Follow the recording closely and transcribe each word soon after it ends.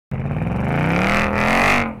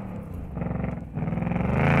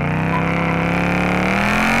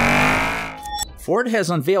Ford has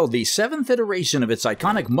unveiled the 7th iteration of its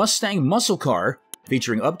iconic Mustang muscle car,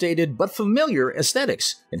 featuring updated but familiar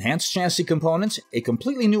aesthetics, enhanced chassis components, a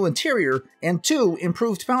completely new interior, and 2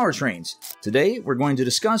 improved powertrains. Today, we're going to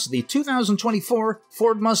discuss the 2024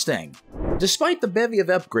 Ford Mustang. Despite the bevy of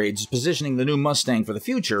upgrades positioning the new Mustang for the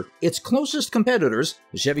future, its closest competitors,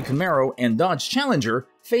 the Chevy Camaro and Dodge Challenger,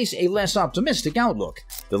 face a less optimistic outlook.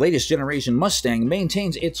 The latest generation Mustang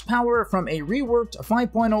maintains its power from a reworked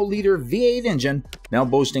 5.0-liter V8 engine, now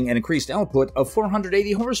boasting an increased output of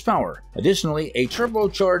 480 horsepower. Additionally, a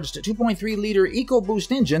turbocharged 2.3-liter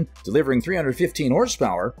EcoBoost engine, delivering 315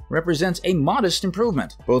 horsepower, represents a modest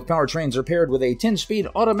improvement. Both powertrains are paired with a 10-speed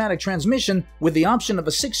automatic transmission with the option of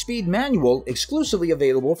a 6-speed manual exclusively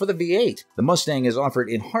available for the V8. The Mustang is offered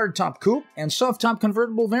in hardtop coupe and soft-top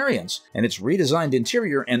convertible variants, and its redesigned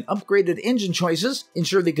interior and upgraded engine choices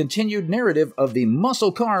ensure the continued narrative of the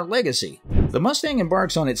muscle car legacy. The Mustang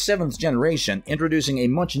embarks on its 7th generation, introducing a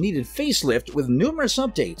much-needed facelift with numerous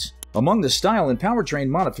updates. Among the style and powertrain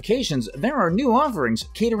modifications, there are new offerings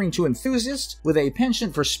catering to enthusiasts with a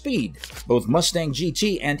penchant for speed. Both Mustang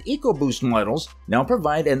GT and EcoBoost models now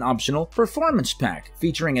provide an optional performance pack,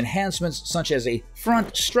 featuring enhancements such as a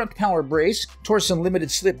front strut power brace, Torsen limited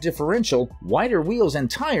slip differential, wider wheels and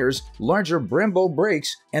tires, larger Brembo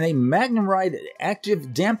brakes, and a Magnum Ride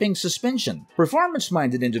active damping suspension.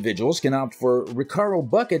 Performance-minded individuals can opt for Recaro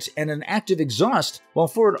buckets and an active exhaust, while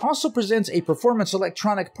Ford also presents a performance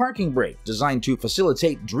electronic parking brake designed to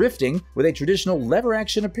facilitate drifting with a traditional lever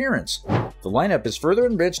action appearance. The lineup is further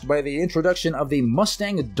enriched by the introduction of the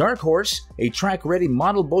Mustang Dark Horse, a track-ready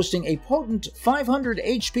model boasting a potent 500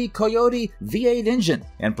 HP Coyote V8 engine,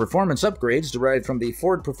 and performance upgrades derived from the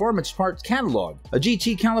Ford Performance Parts catalog. A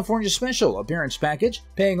GT California Special appearance package,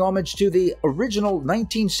 paying homage to the original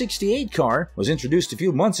 1968 car, was introduced a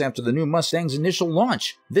few months after the new Mustang's initial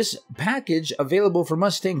launch. This package, available for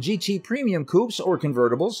Mustang GT Premium Coupes or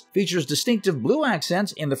convertibles, features distinctive blue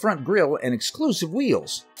accents in the front grille and exclusive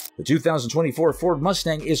wheels. The 2024 Ford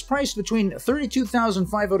Mustang is priced between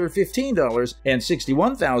 $32,515 and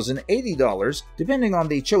 $61,080, depending on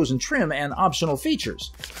the chosen trim and optional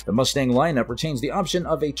features. The Mustang lineup retains the option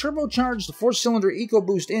of a turbocharged 4-cylinder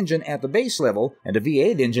EcoBoost engine at the base level and a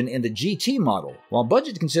V8 engine in the GT model. While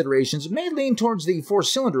budget considerations may lean towards the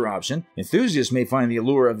 4-cylinder option, enthusiasts may find the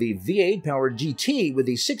allure of the V8-powered GT with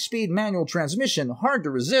the 6-speed manual transmission hard to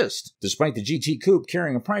resist. Despite the GT Coupe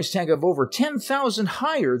carrying a price tag of over $10,000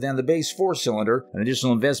 higher than the base 4-cylinder, an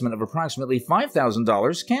additional investment of approximately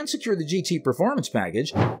 $5,000 can secure the GT Performance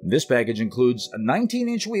Package. This package includes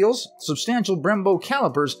 19-inch wheels, substantial Brembo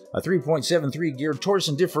calipers, a 3.73 geared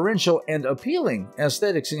Torsen differential, and appealing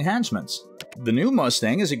aesthetics enhancements. The new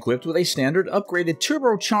Mustang is equipped with a standard upgraded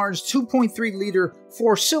turbocharged 2.3-liter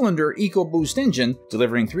 4-cylinder EcoBoost engine,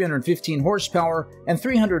 delivering 315 horsepower and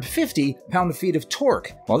 350 pound-feet of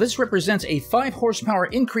torque. While this represents a 5-horsepower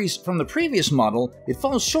increase from the previous model, it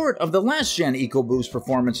falls short of the last-gen EcoBoost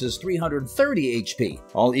Performance's 330 HP.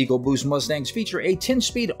 All EcoBoost Mustangs feature a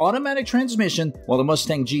 10-speed automatic transmission, while the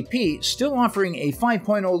Mustang GP, still offering a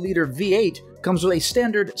 5.0-liter V8, comes with a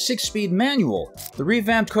standard 6-speed manual. The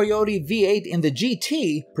revamped Coyote V8 in the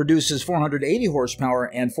GT produces 480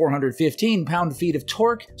 horsepower and 415 pound-feet of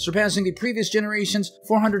torque, surpassing the previous generation's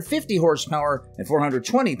 450 horsepower and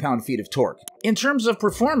 420 pound-feet of torque. In terms of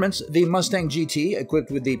performance, the Mustang GT,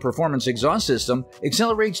 equipped with the Performance Exhaust System,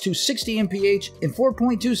 accelerates to 60 mph in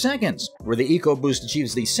 4.2 seconds, where the EcoBoost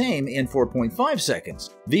achieves the same in 4.5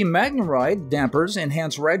 seconds. The Magnum Ride dampers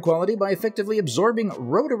enhance ride quality by effectively absorbing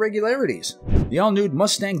road irregularities. The all-new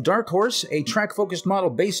Mustang Dark Horse, a track-focused model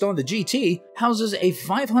based on the GT, houses a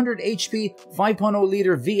 500 HP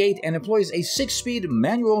 5.0-liter V8 and employs a 6-speed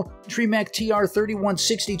manual Tremec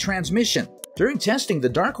TR3160 transmission. During testing, the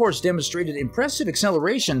Dark Horse demonstrated impressive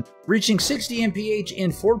acceleration, reaching 60 mph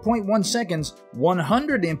in 4.1 seconds,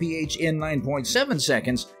 100 mph in 9.7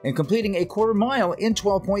 seconds, and completing a quarter mile in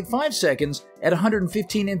 12.5 seconds at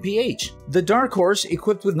 115 mph. The Dark Horse,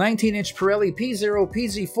 equipped with 19-inch Pirelli P0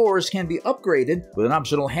 PZ4s, can be upgraded with an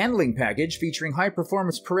optional handling package featuring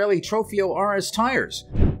high-performance Pirelli Trofeo RS tires.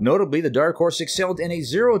 Notably, the Dark Horse excelled in a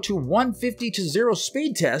 0 to 150 to 0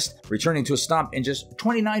 speed test, returning to a stop in just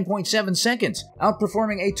 29.7 seconds,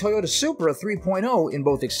 outperforming a Toyota Supra 3.0 in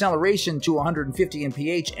both acceleration to 150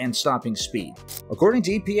 mph and stopping speed. According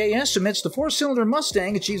to EPA estimates, the 4-cylinder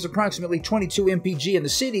Mustang achieves approximately 22 mpg in the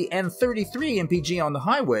city and 33 mpg on the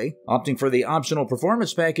highway. Opting for the optional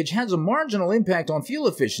performance package has a marginal impact on fuel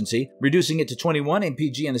efficiency, reducing it to 21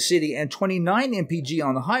 mpg in the city and 29 mpg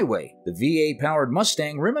on the highway. The V8-powered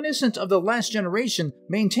Mustang, reminiscent of the last generation,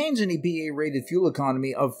 maintains an EPA-rated fuel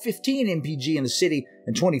economy of 15 mpg in the city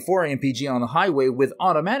and 24 mpg on the highway with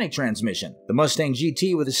automatic transmission. The Mustang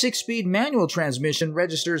GT with a 6-speed manual transmission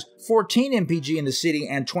registers 14 mpg in the city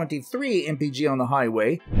and 23 mpg on the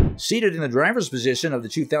highway. Seated in the driver's position of the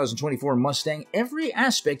 2024 Mustang, every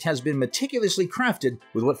aspect has been meticulously crafted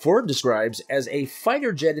with what Ford describes as a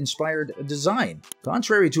fighter jet-inspired design.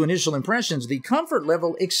 Contrary to initial impressions, the comfort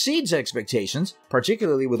level exceeds expectations,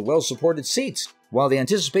 particularly with well-supported seats. While the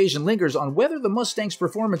anticipation lingers on whether the Mustang's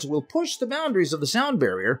performance will push the boundaries of the sound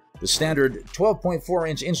barrier, the standard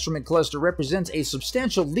 12.4-inch instrument cluster represents a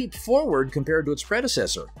substantial leap forward compared to its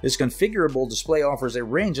predecessor. This configurable display offers a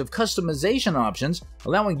range of customization options,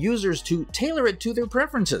 allowing users to tailor it to their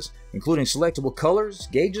preferences, including selectable colors,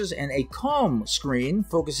 gauges, and a calm screen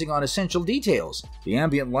focusing on essential details. The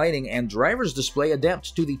ambient lighting and driver's display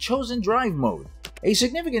adapt to the chosen drive mode. A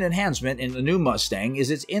significant enhancement in the new Mustang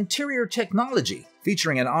is its interior technology.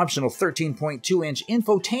 Featuring an optional 13.2-inch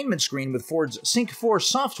infotainment screen with Ford's Sync 4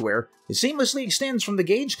 software, it seamlessly extends from the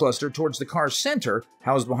gauge cluster towards the car's center,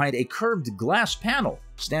 housed behind a curved glass panel.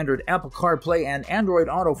 Standard Apple CarPlay and Android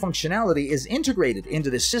Auto functionality is integrated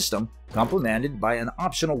into this system, complemented by an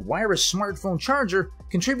optional wireless smartphone charger,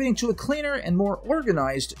 contributing to a cleaner and more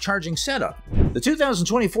organized charging setup. The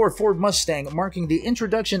 2024 Ford Mustang, marking the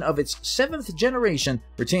introduction of its 7th generation,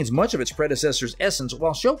 retains much of its predecessor's essence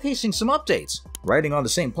while showcasing some updates. Riding on the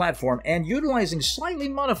same platform and utilizing slightly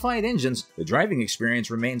modified engines, the driving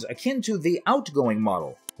experience remains akin to the outgoing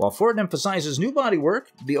model. While Ford emphasizes new bodywork,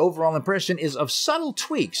 the overall impression is of subtle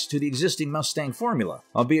tweaks to the existing Mustang formula,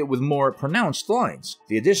 albeit with more pronounced lines.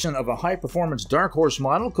 The addition of a high-performance Dark Horse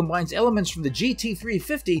model combines elements from the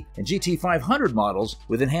GT350 and GT500 models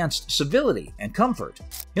with enhanced civility and comfort.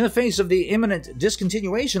 In the face of the imminent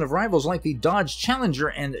discontinuation of rivals like the Dodge Challenger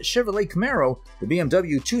and Chevrolet Camaro, the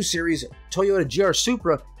BMW 2 Series, Toyota GR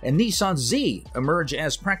Supra, and Nissan Z emerge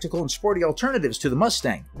as practical and sporty alternatives to the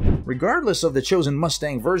Mustang. Regardless of the chosen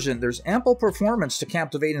Mustang version, there's ample performance to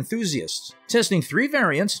captivate enthusiasts. Testing 3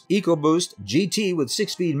 variants, EcoBoost, GT with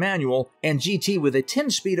 6-speed manual, and GT with a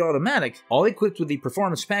 10-speed automatic, all equipped with the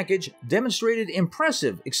performance package, demonstrated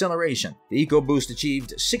impressive acceleration. The EcoBoost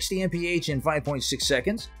achieved 60 mph in 5.6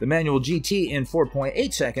 seconds, the manual GT in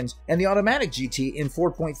 4.8 seconds, and the automatic GT in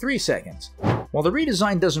 4.3 seconds. While the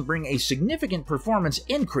redesign doesn't bring a significant performance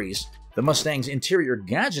increase, the Mustang's interior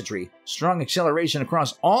gadgetry, strong acceleration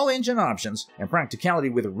across all engine options, and practicality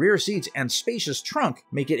with rear seats and spacious trunk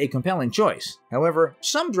make it a compelling choice. However,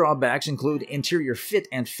 some drawbacks include interior fit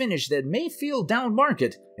and finish that may feel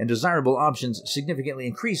down-market, and desirable options significantly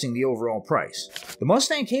increasing the overall price. The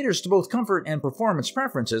Mustang caters to both comfort and performance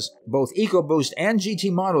preferences. Both EcoBoost and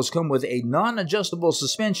GT models come with a non-adjustable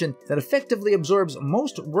suspension that effectively absorbs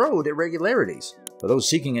most road irregularities. For those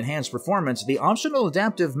seeking enhanced performance, the optional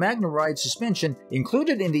adaptive MagnaRide suspension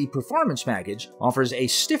included in the performance package offers a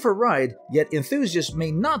stiffer ride, yet enthusiasts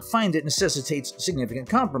may not find it necessitates significant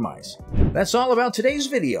compromise. That's all about today's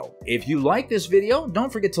video. If you like this video,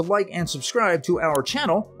 don't forget to like and subscribe to our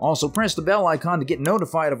channel. Also press the bell icon to get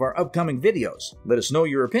notified of our upcoming videos. Let us know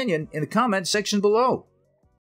your opinion in the comment section below.